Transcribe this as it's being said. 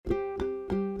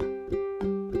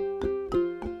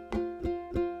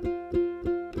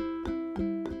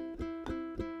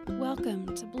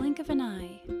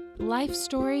life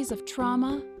stories of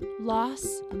trauma,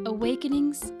 loss,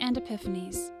 awakenings, and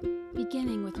epiphanies,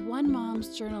 beginning with one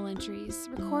mom's journal entries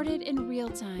recorded in real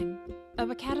time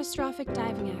of a catastrophic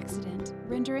diving accident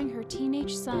rendering her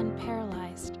teenage son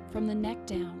paralyzed from the neck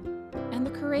down, and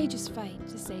the courageous fight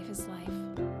to save his life.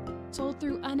 Told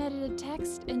through unedited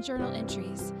text and journal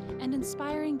entries and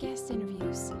inspiring guest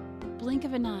interviews, Blink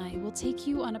of an Eye will take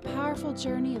you on a powerful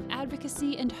journey of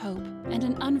advocacy and hope, and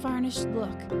an unvarnished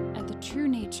look at the true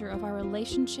nature of our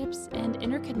relationships and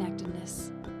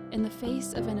interconnectedness in the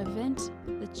face of an event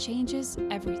that changes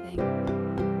everything.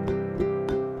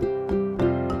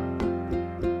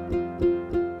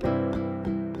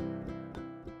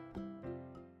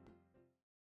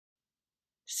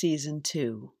 Season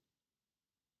 2.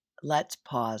 Let's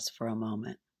pause for a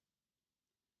moment.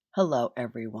 Hello,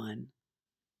 everyone.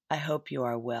 I hope you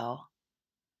are well.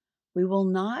 We will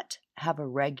not have a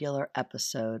regular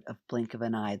episode of Blink of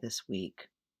an Eye this week.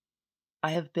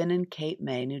 I have been in Cape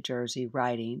May, New Jersey,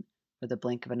 writing for the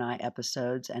Blink of an Eye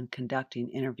episodes and conducting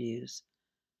interviews,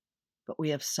 but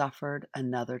we have suffered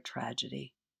another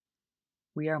tragedy.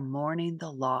 We are mourning the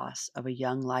loss of a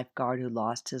young lifeguard who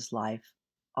lost his life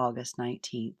August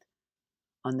 19th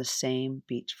on the same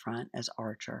beachfront as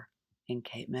Archer in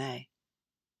Cape May,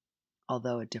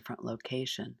 although a different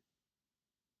location.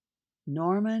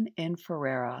 Norman N.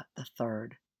 Ferreira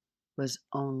III was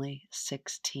only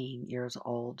 16 years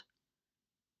old.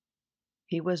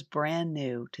 He was brand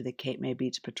new to the Cape May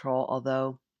Beach Patrol,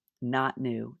 although not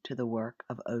new to the work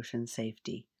of ocean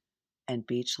safety and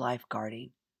beach lifeguarding.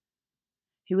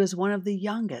 He was one of the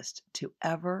youngest to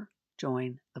ever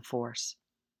join the force,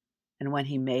 and when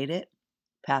he made it,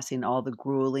 passing all the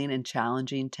grueling and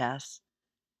challenging tests,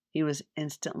 he was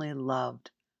instantly loved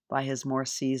by his more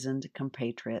seasoned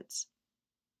compatriots.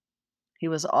 He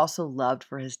was also loved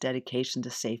for his dedication to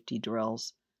safety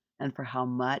drills and for how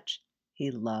much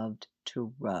he loved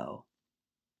to row.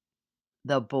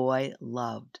 The boy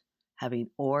loved having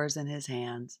oars in his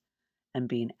hands and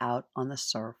being out on the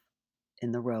surf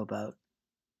in the rowboat,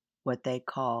 what they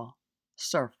call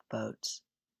surf boats.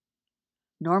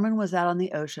 Norman was out on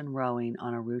the ocean rowing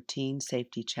on a routine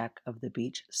safety check of the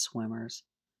beach swimmers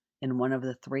in one of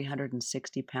the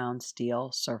 360-pound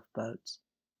steel surf boats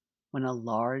when a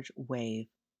large wave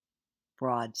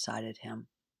broadsided him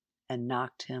and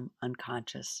knocked him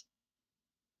unconscious.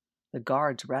 The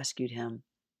guards rescued him,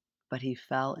 but he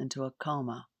fell into a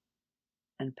coma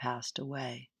and passed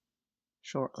away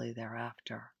shortly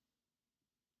thereafter.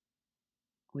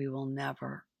 We will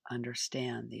never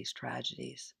understand these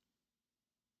tragedies.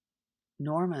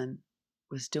 Norman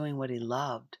was doing what he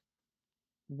loved,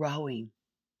 rowing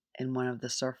in one of the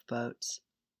surf boats.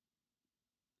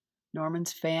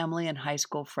 Norman's family and high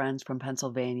school friends from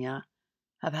Pennsylvania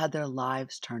have had their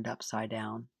lives turned upside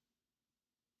down,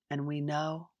 and we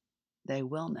know they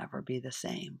will never be the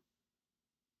same.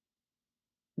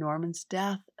 Norman's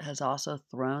death has also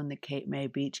thrown the Cape May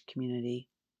Beach community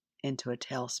into a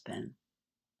tailspin.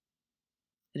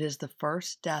 It is the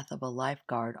first death of a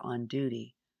lifeguard on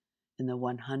duty in the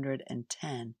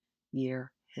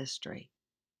 110-year history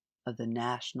of the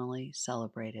nationally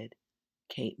celebrated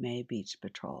Cape May Beach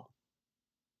Patrol.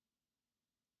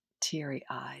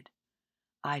 Teary-eyed,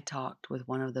 I talked with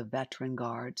one of the veteran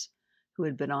guards who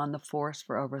had been on the force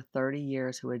for over 30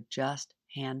 years, who had just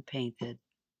hand-painted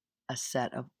a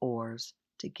set of oars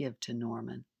to give to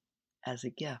Norman as a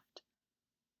gift.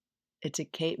 It's a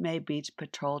Cape May Beach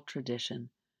Patrol tradition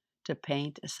to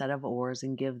paint a set of oars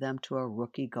and give them to a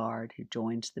rookie guard who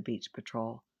joins the beach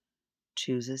patrol,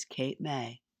 chooses Cape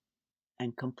May,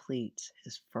 and completes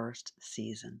his first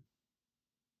season.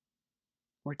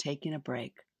 We're taking a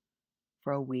break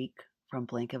for a week from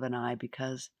Blink of an Eye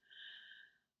because,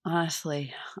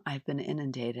 honestly, I've been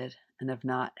inundated and have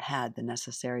not had the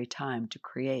necessary time to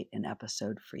create an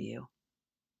episode for you.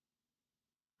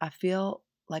 I feel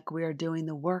like we are doing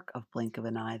the work of Blink of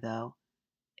an Eye, though,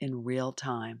 in real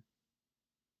time.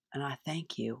 And I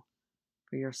thank you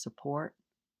for your support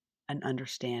and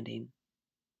understanding.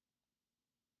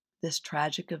 This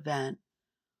tragic event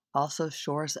also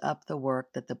shores up the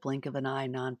work that the Blink of an Eye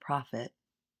nonprofit,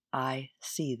 I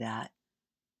See That,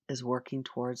 is working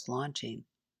towards launching.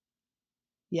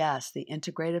 Yes, the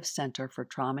Integrative Center for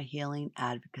Trauma Healing,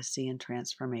 Advocacy, and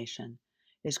Transformation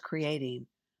is creating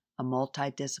a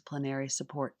multidisciplinary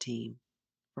support team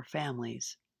for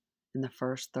families in the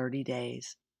first 30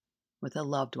 days with a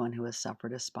loved one who has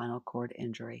suffered a spinal cord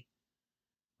injury,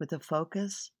 with a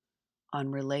focus on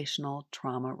relational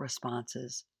trauma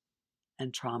responses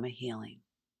and trauma healing.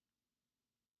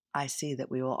 I see that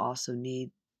we will also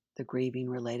need the grieving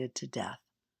related to death,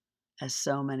 as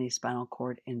so many spinal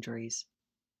cord injuries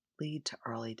lead to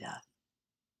early death.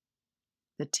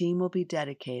 The team will be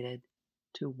dedicated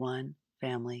to one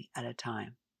family at a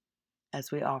time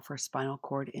as we offer spinal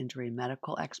cord injury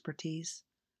medical expertise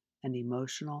and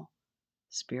emotional,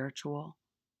 spiritual,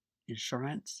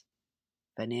 insurance,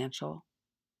 financial,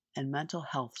 and mental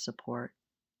health support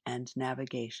and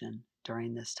navigation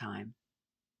during this time.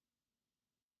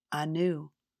 I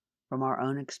knew from our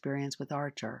own experience with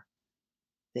Archer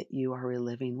that you are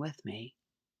reliving with me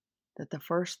that the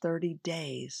first 30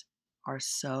 days are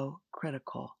so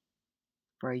critical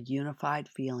for a unified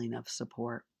feeling of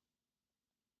support.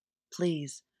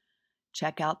 Please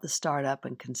check out the startup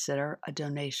and consider a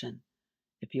donation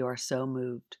if you are so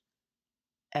moved.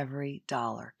 Every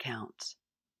dollar counts.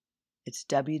 It's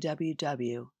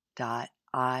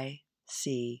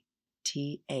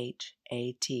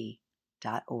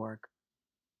www.icthat.org.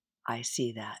 I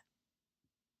see that.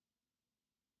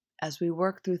 As we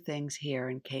work through things here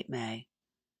in Cape May,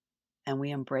 and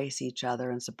we embrace each other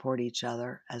and support each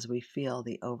other as we feel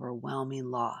the overwhelming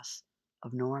loss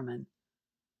of Norman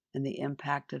and the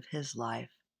impact of his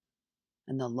life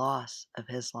and the loss of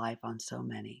his life on so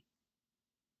many,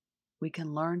 we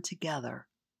can learn together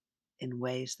in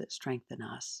ways that strengthen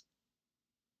us.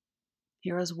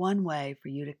 Here is one way for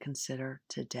you to consider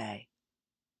today.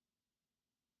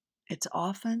 It's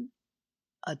often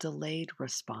a delayed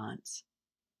response,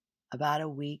 about a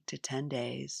week to 10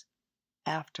 days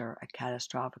after a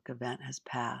catastrophic event has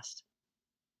passed,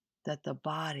 that the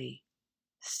body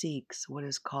seeks what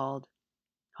is called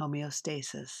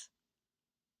homeostasis,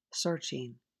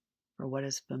 searching for what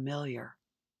is familiar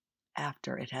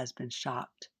after it has been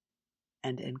shocked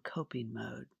and in coping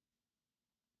mode.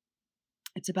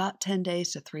 It's about 10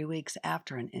 days to 3 weeks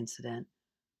after an incident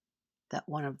that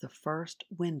one of the first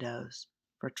windows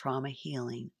for trauma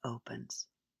healing opens.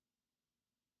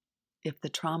 If the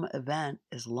trauma event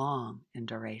is long in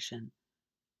duration,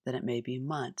 then it may be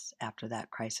months after that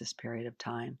crisis period of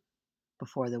time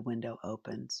before the window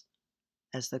opens,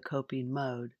 as the coping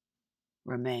mode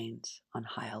remains on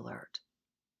high alert.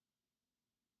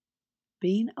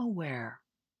 Being aware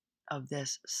of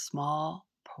this small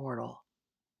portal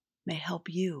may help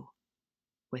you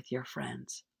with your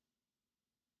friends.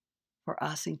 For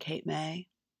us in Cape May,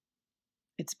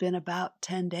 it's been about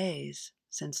 10 days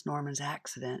since Norman's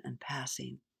accident and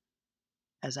passing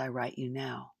as I write you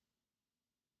now,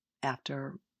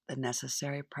 after the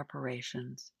necessary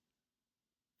preparations,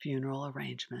 funeral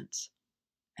arrangements,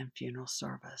 and funeral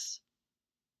service.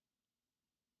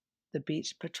 The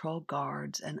Beach Patrol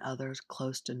guards and others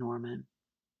close to Norman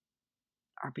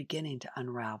are beginning to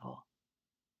unravel.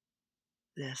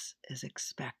 This is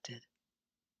expected.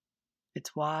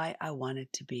 It's why I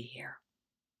wanted to be here.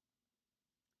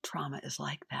 Trauma is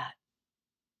like that.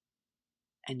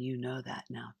 And you know that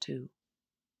now too.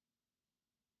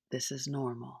 This is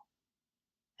normal.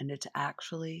 And it's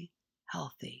actually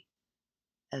healthy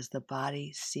as the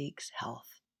body seeks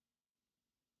health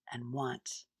and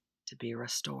wants to be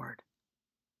restored.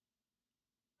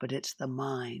 But it's the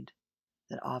mind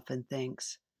that often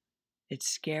thinks it's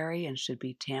scary and should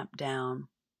be tamped down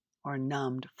or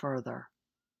numbed further,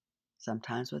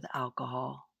 sometimes with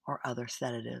alcohol or other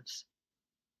sedatives.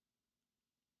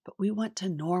 But we want to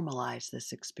normalize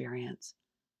this experience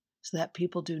so that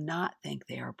people do not think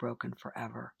they are broken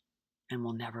forever and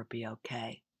will never be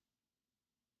okay.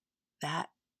 That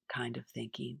kind of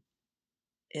thinking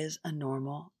is a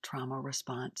normal trauma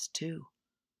response too,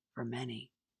 for many.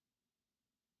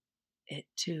 It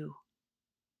too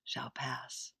shall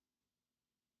pass.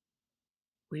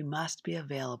 We must be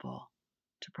available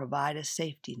to provide a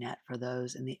safety net for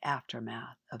those in the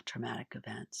aftermath of traumatic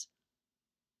events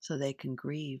so they can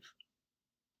grieve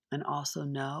and also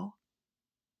know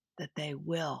that they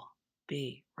will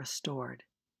be restored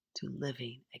to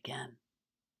living again.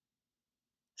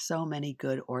 So many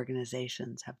good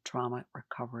organizations have trauma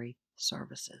recovery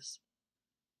services,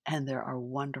 and there are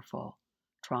wonderful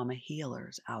trauma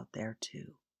healers out there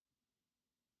too.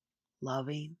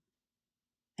 Loving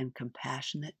and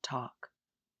compassionate talk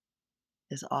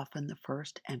is often the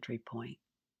first entry point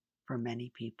for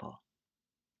many people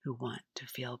who want to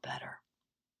feel better.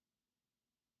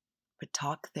 But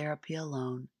talk therapy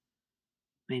alone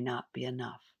may not be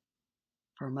enough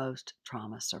for most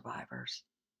trauma survivors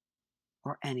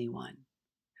or anyone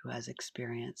who has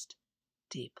experienced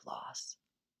deep loss.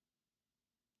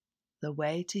 The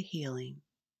way to healing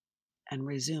and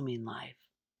resuming life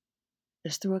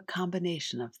is through a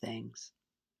combination of things,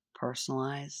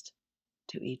 personalized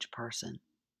to each person.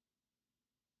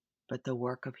 But the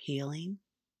work of healing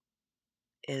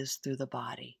is through the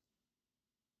body.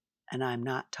 And I'm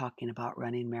not talking about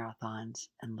running marathons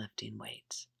and lifting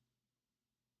weights.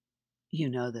 You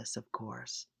know this, of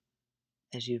course,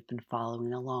 as you've been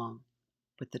following along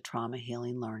with the trauma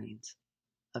healing learnings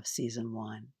of Season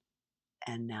 1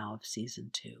 and now of Season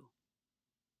 2.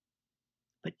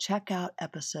 But check out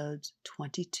episodes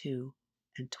 22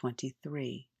 and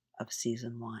 23 of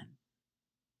Season 1.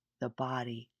 The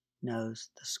Body Knows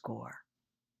the Score,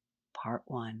 Part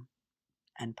 1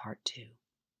 and Part 2.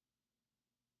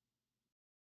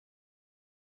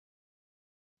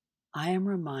 I am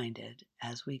reminded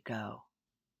as we go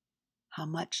how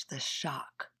much the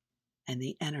shock and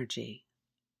the energy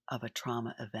of a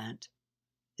trauma event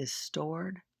is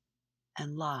stored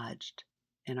and lodged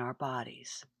in our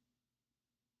bodies,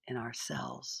 in our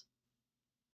cells.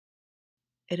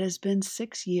 It has been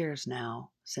 6 years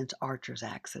now since Archer's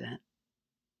accident.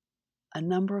 A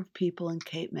number of people in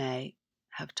Cape May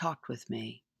have talked with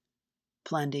me,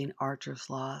 blending Archer's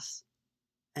loss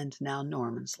and now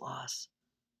Norman's loss,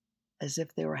 as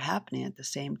if they were happening at the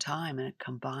same time in a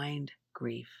combined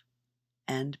grief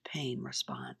and pain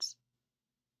response,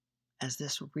 as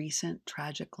this recent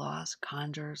tragic loss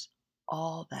conjures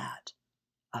all that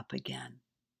up again.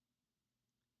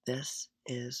 This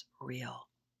is real.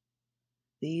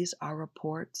 These are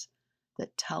reports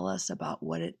that tell us about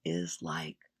what it is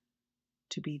like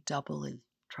to be doubly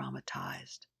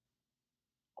traumatized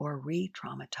or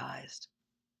re-traumatized,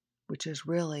 which is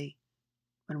really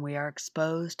when we are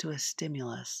exposed to a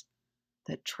stimulus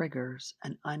that triggers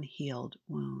an unhealed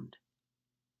wound.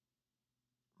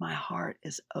 My heart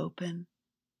is open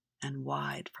and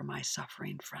wide for my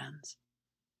suffering friends,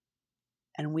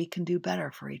 and we can do better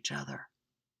for each other,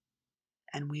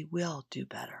 and we will do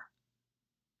better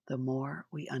the more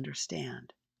we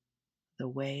understand the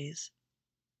ways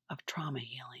of trauma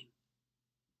healing.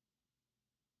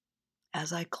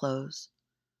 As I close,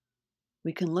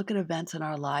 we can look at events in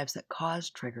our lives that cause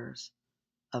triggers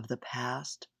of the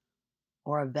past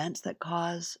or events that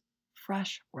cause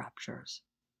fresh ruptures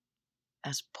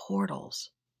as portals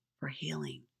for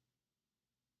healing.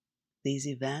 These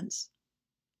events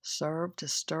serve to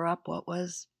stir up what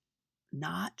was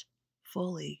not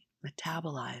fully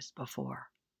metabolized before,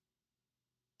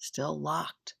 still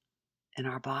locked in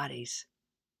our bodies,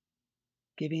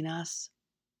 giving us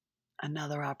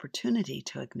another opportunity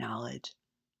to acknowledge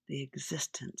the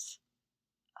existence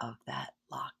of that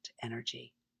locked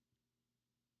energy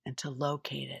and to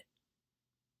locate it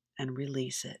and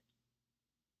release it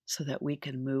so that we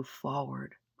can move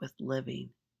forward with living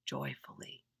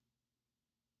joyfully.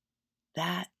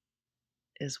 That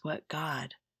is what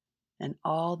God and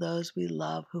all those we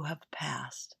love who have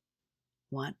passed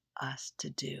want us to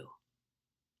do.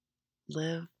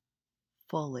 Live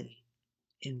fully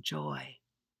in joy,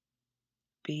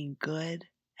 being good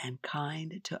and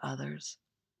kind to others,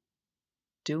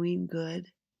 doing good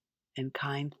and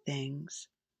kind things,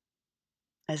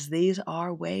 as these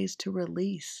are ways to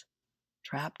release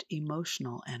trapped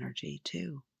emotional energy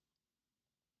too.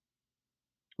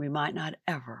 We might not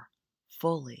ever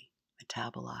fully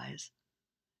metabolize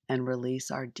and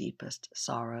release our deepest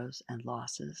sorrows and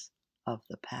losses of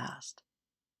the past,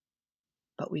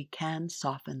 but we can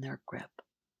soften their grip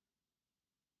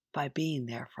by being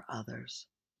there for others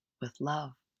with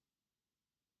love,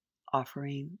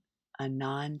 offering a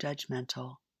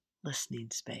non-judgmental listening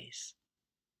space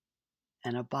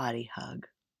and a body hug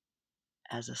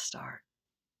as a start.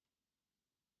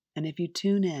 And if you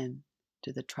tune in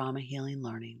to the Trauma Healing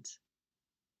Learnings,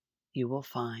 you will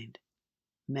find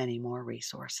many more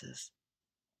resources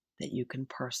that you can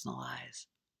personalize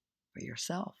for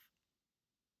yourself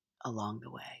along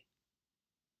the way.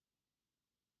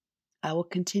 I will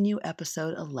continue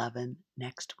episode 11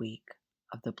 next week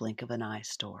of the Blink of an Eye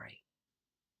story.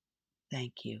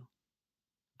 Thank you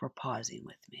for pausing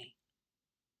with me.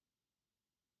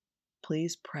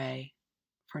 Please pray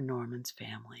for Norman's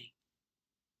family.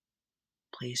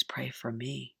 Please pray for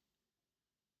me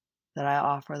that I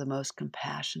offer the most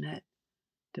compassionate,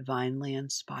 divinely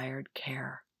inspired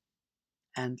care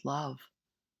and love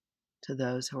to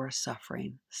those who are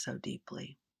suffering so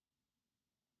deeply.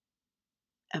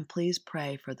 And please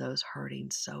pray for those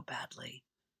hurting so badly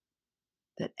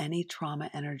that any trauma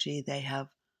energy they have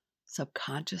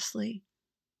subconsciously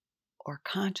or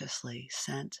consciously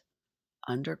sent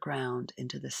underground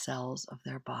into the cells of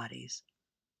their bodies,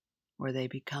 where they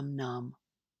become numb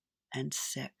and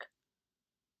sick,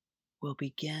 will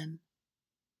begin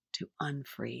to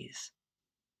unfreeze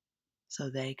so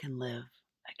they can live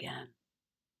again.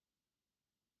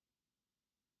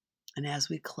 And as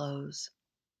we close,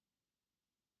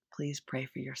 please pray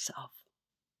for yourself.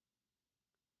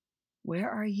 Where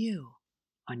are you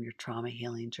on your trauma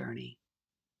healing journey?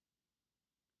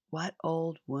 What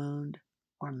old wound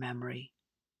or memory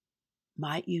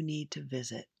might you need to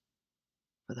visit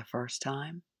for the first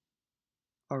time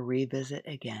or revisit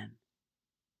again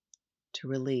to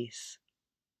release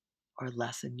or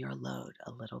lessen your load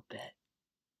a little bit?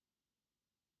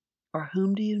 Or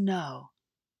whom do you know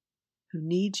who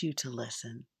needs you to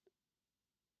listen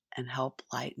and help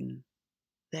lighten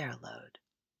their load?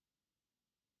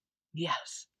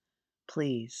 Yes,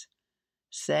 please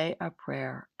say a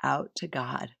prayer out to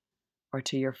God or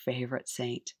to your favorite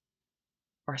saint,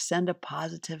 or send a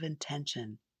positive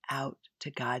intention out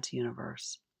to God's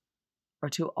universe or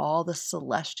to all the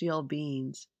celestial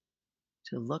beings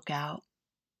to look out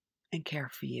and care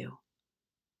for you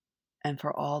and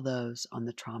for all those on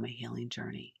the trauma healing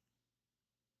journey,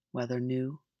 whether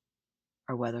new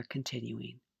or whether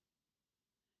continuing,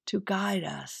 to guide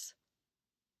us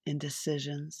in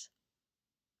decisions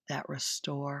that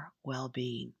restore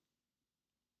well-being.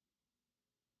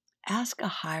 Ask a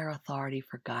higher authority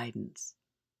for guidance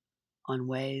on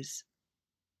ways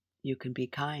you can be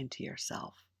kind to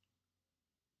yourself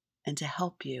and to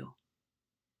help you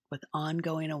with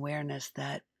ongoing awareness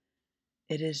that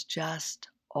it is just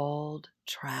old,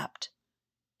 trapped,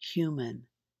 human,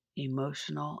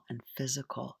 emotional, and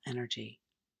physical energy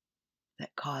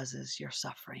that causes your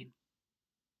suffering.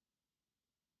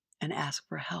 And ask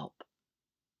for help,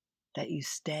 that you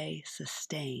stay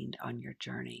sustained on your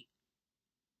journey.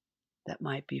 That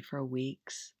might be for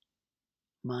weeks,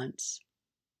 months,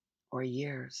 or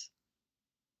years,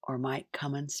 or might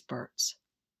come in spurts,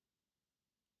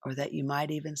 or that you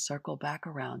might even circle back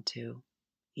around to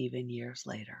even years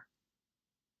later.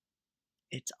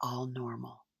 It's all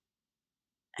normal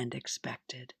and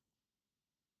expected,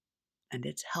 and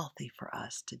it's healthy for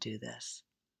us to do this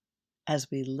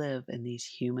as we live in these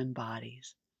human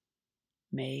bodies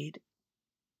made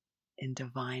in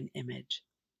divine image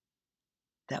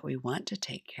that we want to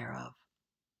take care of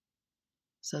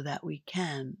so that we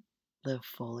can live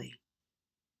fully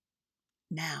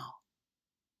now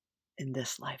in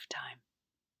this lifetime.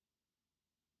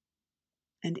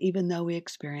 And even though we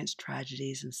experience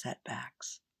tragedies and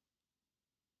setbacks,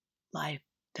 life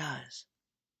does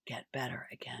get better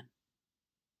again.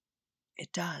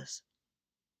 It does.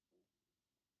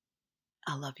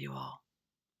 I love you all.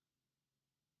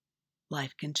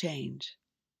 Life can change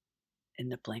in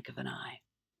the blink of an eye.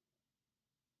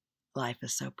 Life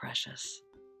is so precious.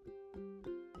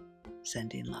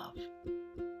 Sending love.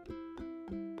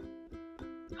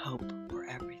 Hope for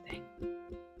everything.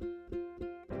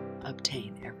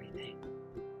 Obtain everything.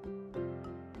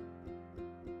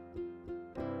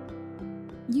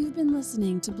 You've been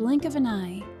listening to Blink of an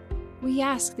Eye. We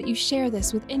ask that you share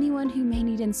this with anyone who may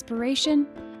need inspiration,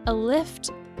 a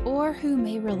lift, or who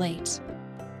may relate.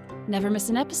 Never miss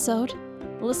an episode.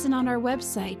 Listen on our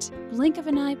website,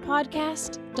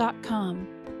 blinkofaneyepodcast.com,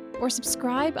 or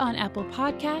subscribe on Apple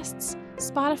Podcasts,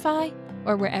 Spotify,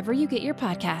 or wherever you get your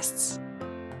podcasts.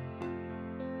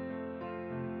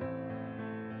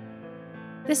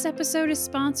 This episode is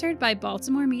sponsored by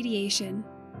Baltimore Mediation.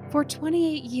 For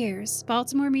 28 years,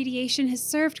 Baltimore Mediation has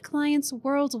served clients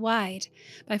worldwide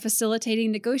by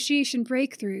facilitating negotiation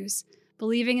breakthroughs,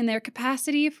 believing in their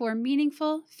capacity for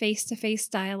meaningful face-to-face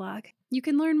dialogue. You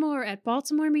can learn more at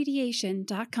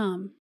baltimoremediation.com.